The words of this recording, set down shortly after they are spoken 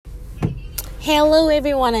Hello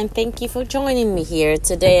everyone, and thank you for joining me here.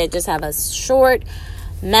 Today I just have a short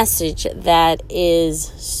message that is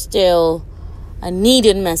still a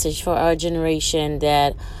needed message for our generation,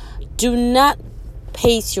 that do not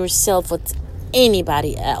pace yourself with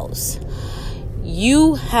anybody else.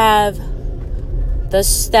 You have the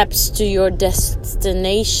steps to your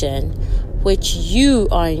destination which you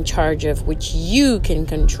are in charge of, which you can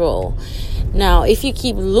control. Now, if you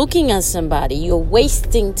keep looking at somebody, you're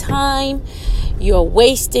wasting time, you're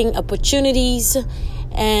wasting opportunities,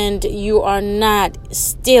 and you are not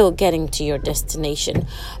still getting to your destination.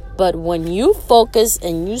 But when you focus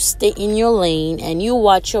and you stay in your lane and you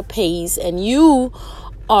watch your pace and you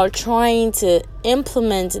are trying to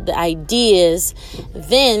implement the ideas,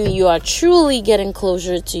 then you are truly getting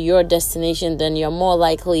closer to your destination. Then you're more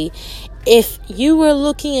likely. If you were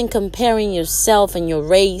looking and comparing yourself and your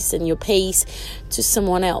race and your pace to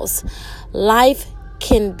someone else, life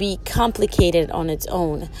can be complicated on its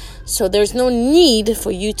own. So there's no need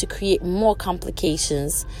for you to create more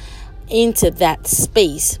complications into that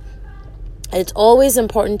space. It's always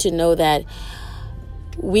important to know that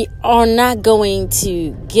we are not going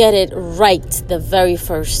to get it right the very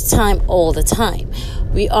first time all the time.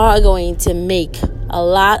 We are going to make a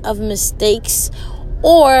lot of mistakes,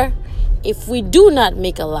 or if we do not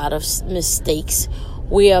make a lot of mistakes,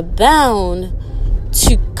 we are bound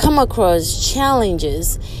to come across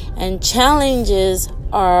challenges, and challenges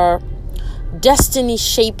are destiny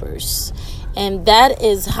shapers. And that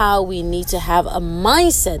is how we need to have a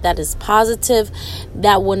mindset that is positive,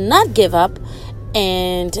 that will not give up.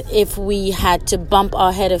 And if we had to bump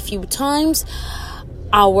our head a few times,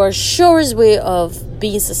 our surest way of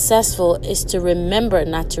being successful is to remember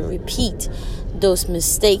not to repeat those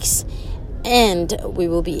mistakes, and we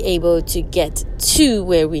will be able to get to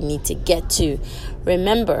where we need to get to.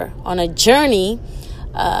 Remember, on a journey,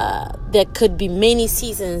 there could be many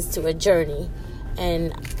seasons to a journey,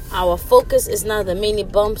 and our focus is not the many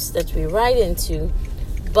bumps that we ride into,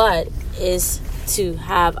 but is to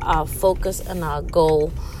have our focus and our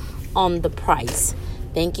goal on the prize.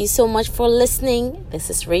 Thank you so much for listening. This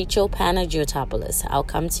is Rachel Panagiotopoulos. I'll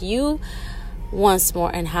come to you once more,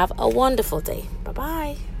 and have a wonderful day.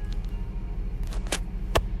 Bye-bye.